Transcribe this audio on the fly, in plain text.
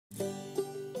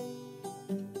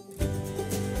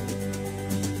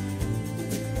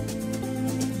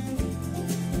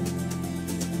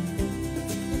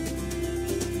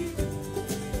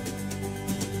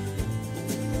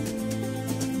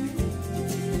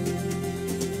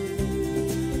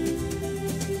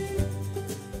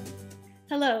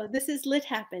Hello, this is Lit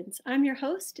Happens. I'm your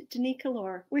host, Danica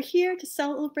Lorer. We're here to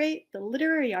celebrate the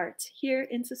literary arts here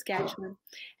in Saskatchewan.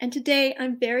 And today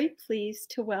I'm very pleased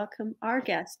to welcome our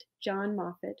guest, John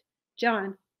Moffat.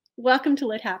 John, welcome to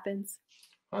Lit Happens.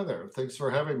 Hi there. Thanks for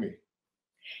having me.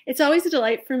 It's always a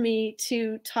delight for me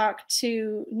to talk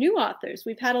to new authors.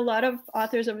 We've had a lot of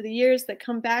authors over the years that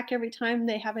come back every time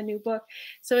they have a new book.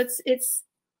 So it's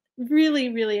really,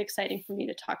 really exciting for me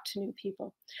to talk to new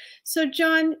people. So,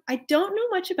 John, I don't know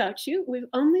much about you. We've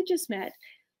only just met,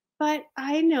 but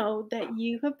I know that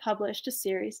you have published a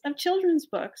series of children's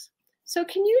books. So,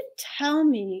 can you tell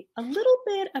me a little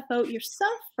bit about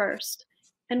yourself first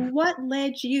and what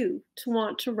led you to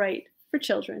want to write for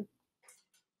children?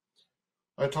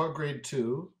 I taught grade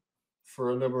 2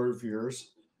 for a number of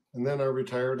years, and then I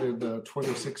retired in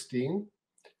 2016.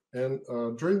 And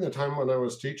during the time when I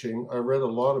was teaching, I read a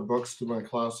lot of books to my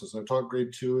classes. I taught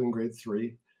grade 2 and grade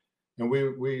 3, and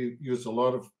we used a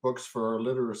lot of books for our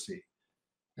literacy.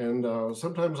 And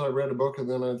sometimes I read a book, and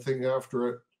then I'd think after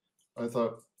it, I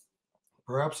thought,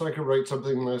 perhaps I could write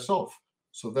something myself.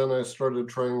 So then I started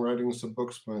trying writing some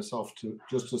books myself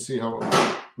just to see how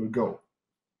it would go.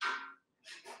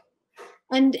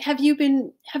 And have you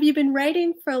been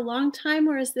writing for a long time,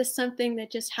 or is this something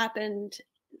that just happened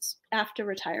after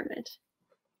retirement?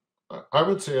 I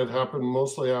would say it happened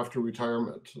mostly after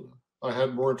retirement. I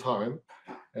had more time,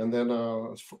 and then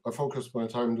I focused my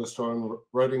time just on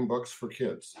writing books for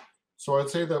kids. So I'd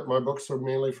say that my books are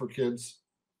mainly for kids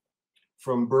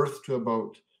from birth to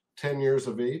about 10 years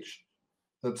of age.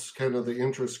 That's kind of the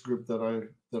interest group that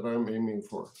I'm aiming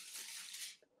for.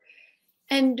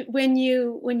 And when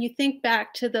you think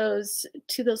back to those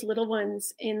little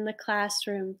ones in the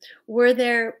classroom, were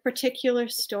there particular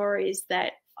stories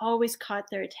that always caught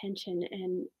their attention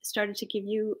and started to give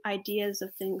you ideas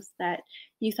of things that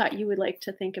you thought you would like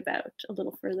to think about a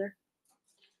little further?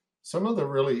 Some of the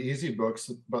really easy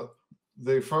books, but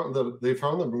they found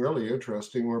them really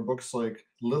interesting, were books like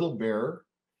Little Bear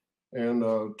and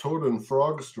Toad and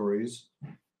Frog stories.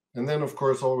 And then, of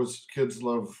course, always kids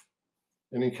love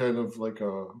any kind of like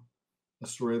a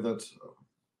story that's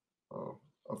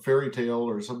a fairy tale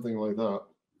or something like that.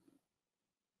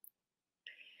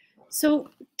 So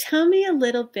tell me a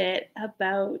little bit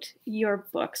about your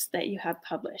books that you have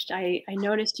published. I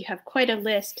noticed you have quite a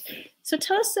list. So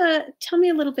tell me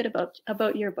a little bit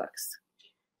about your books.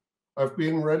 I've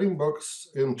been writing books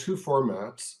in 2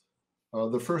 formats.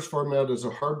 The first format is a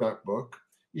hardback book.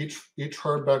 Each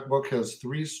hardback book has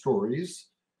 3 stories,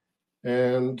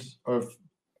 and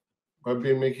I've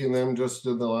been making them just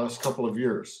in the last couple of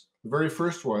years. The very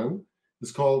first one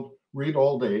is called Read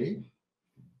All Day.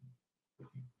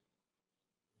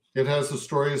 It has the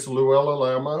stories Luella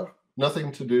Llama,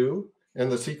 Nothing to Do,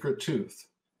 and The Secret Tooth.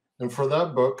 And for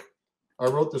that book, I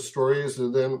wrote the stories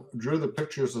and then drew the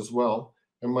pictures as well.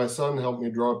 And my son helped me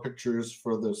draw pictures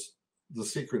for The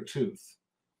Secret Tooth.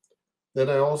 Then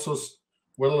I also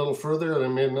went a little further and I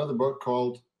made another book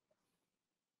called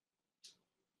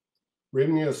Read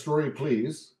Me a Story,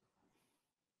 Please.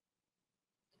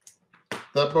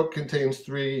 That book contains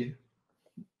 3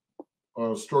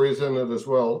 stories in it as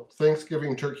well: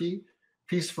 Thanksgiving Turkey,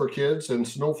 Peace for Kids, and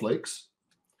Snowflakes.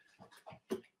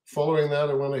 Following that,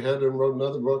 I went ahead and wrote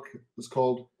another book. It's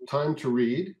called Time to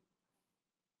Read.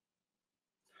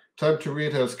 Time to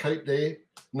Read has Kite Day,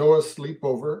 Noah's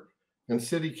Sleepover, and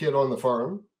City Kid on the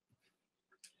Farm.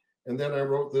 And then I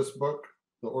wrote this book,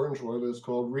 the orange one, is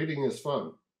called Reading is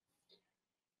Fun.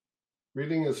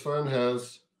 Reading is Fun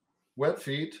has Wet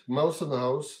Feet, Mouse in the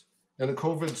House, and a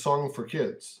COVID song for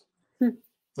kids.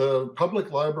 The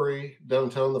public library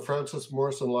downtown, the Francis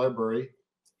Morrison Library,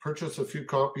 purchased a few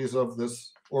copies of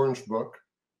this orange book,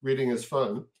 Reading is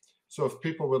Fun. So if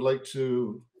people would like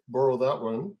to borrow that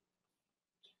one,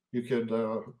 you could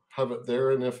have it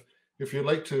there. And if you'd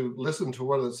like to listen to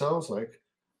what it sounds like,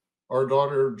 our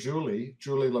daughter Julie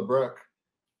Lebrec,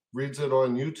 reads it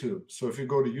on YouTube. So if you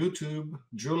go to YouTube,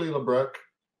 Julie Lebrec,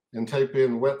 and type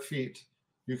in Wet Feet,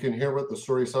 you can hear what the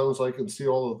story sounds like and see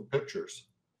all of the pictures.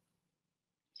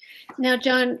 Now,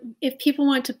 John, if people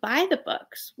want to buy the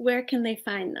books, where can they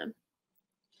find them?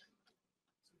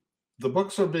 The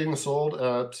books are being sold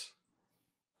at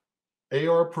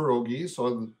A.R. Pierogies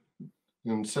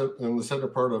in the center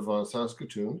part of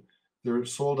Saskatoon. They're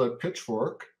sold at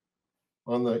Pitchfork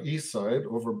on the east side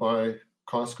over by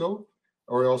Costco,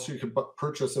 or else you could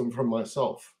purchase them from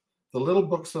myself. The little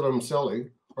books that I'm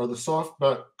selling are the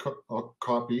softback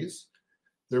copies.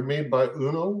 They're made by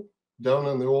Uno down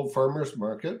in the old farmers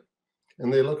market,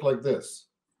 and they look like this.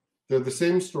 They're the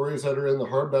same stories that are in the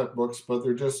hardback books, but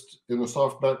they're just in a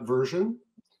softback version.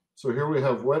 So here we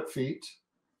have Wet Feet,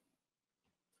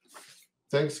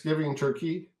 Thanksgiving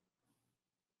turkey.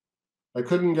 I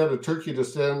couldn't get a turkey to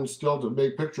stand still to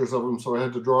make pictures of him, so I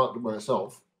had to draw it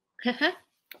myself.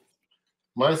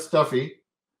 My stuffy.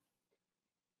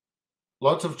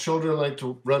 Lots of children like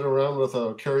to run around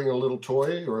with carrying a little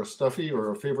toy or a stuffy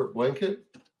or a favorite blanket.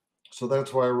 So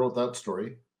that's why I wrote that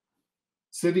story.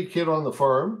 City Kid on the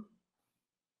Farm,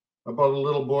 about a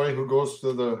little boy who goes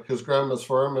to his grandma's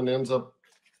farm and ends up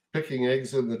picking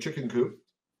eggs in the chicken coop.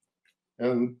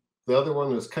 And the other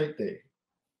one is Kite Day.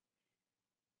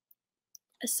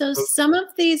 So some of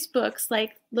these books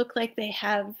look like they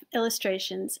have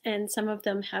illustrations, and some of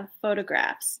them have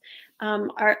photographs.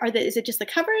 Is it just the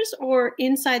covers, or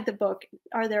inside the book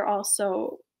are there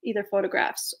also either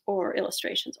photographs or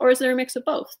illustrations, or is there a mix of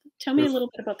both? Tell me a little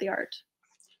bit about the art.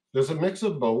 There's a mix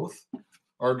of both.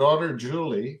 Our daughter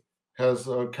Julie has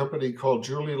a company called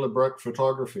Julie Lebrec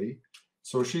Photography,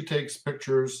 so she takes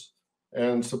pictures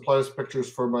and supplies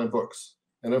pictures for my books.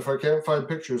 And if I can't find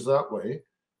pictures that way,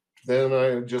 then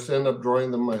I just end up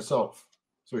drawing them myself.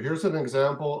 So here's an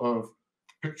example of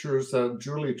pictures that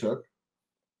Julie took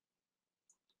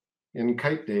in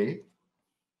Kite Day.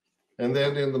 And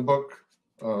then in the book,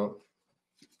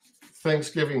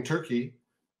 Thanksgiving Turkey,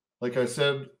 like I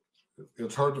said,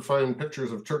 it's hard to find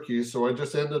pictures of turkeys, so I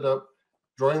just ended up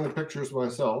drawing the pictures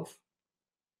myself.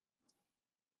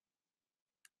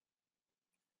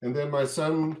 And then my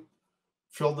son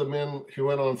filled them in. He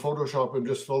went on Photoshop and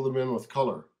just filled them in with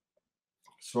color.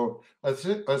 So I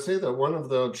say that one of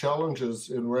the challenges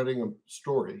in writing a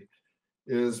story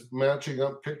is matching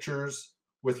up pictures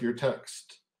with your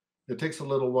text. It takes a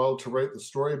little while to write the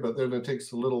story, but then it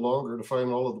takes a little longer to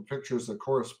find all of the pictures that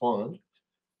correspond,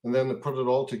 and then to put it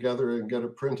all together and get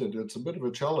it printed. It's a bit of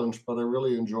a challenge, but I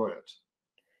really enjoy it.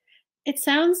 It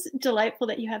sounds delightful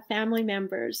that you have family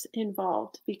members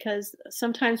involved, because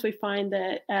sometimes we find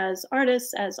that as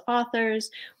artists, as authors,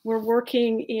 we're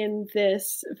working in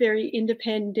this very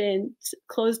independent,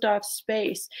 closed off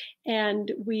space,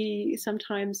 and we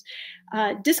sometimes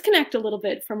disconnect a little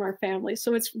bit from our family.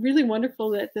 So it's really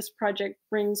wonderful that this project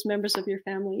brings members of your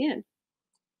family in.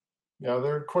 Yeah,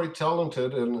 they're quite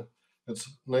talented, and it's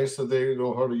nice that they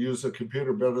know how to use a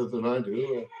computer better than I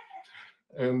do.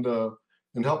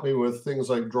 And help me with things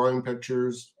like drawing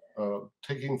pictures,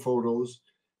 taking photos,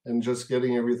 and just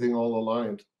getting everything all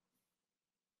aligned.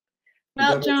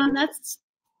 Well, John, that's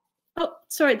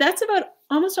about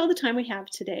almost all the time we have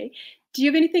today. Do you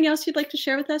have anything else you'd like to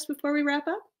share with us before we wrap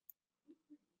up?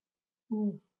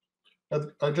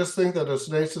 I just think that it's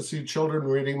nice to see children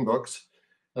reading books,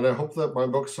 and I hope that my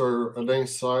books are a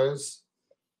nice size,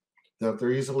 that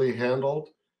they're easily handled,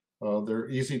 they're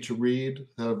easy to read,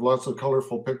 they have lots of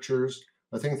colorful pictures.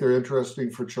 I think they're interesting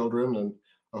for children, and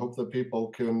I hope that people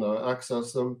can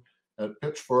access them at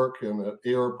Pitchfork and at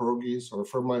A.R. Pierogies or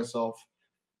from myself,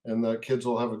 and that kids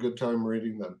will have a good time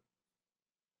reading them.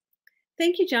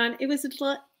 Thank you, John. It was a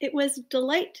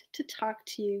delight to talk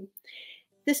to you.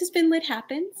 This has been Lit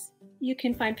Happens. You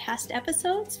can find past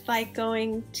episodes by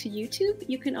going to YouTube.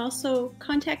 You can also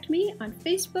contact me on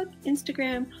Facebook,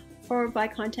 Instagram, or by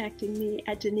contacting me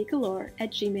at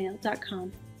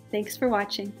danicalorer@gmail.com. Thanks for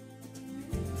watching.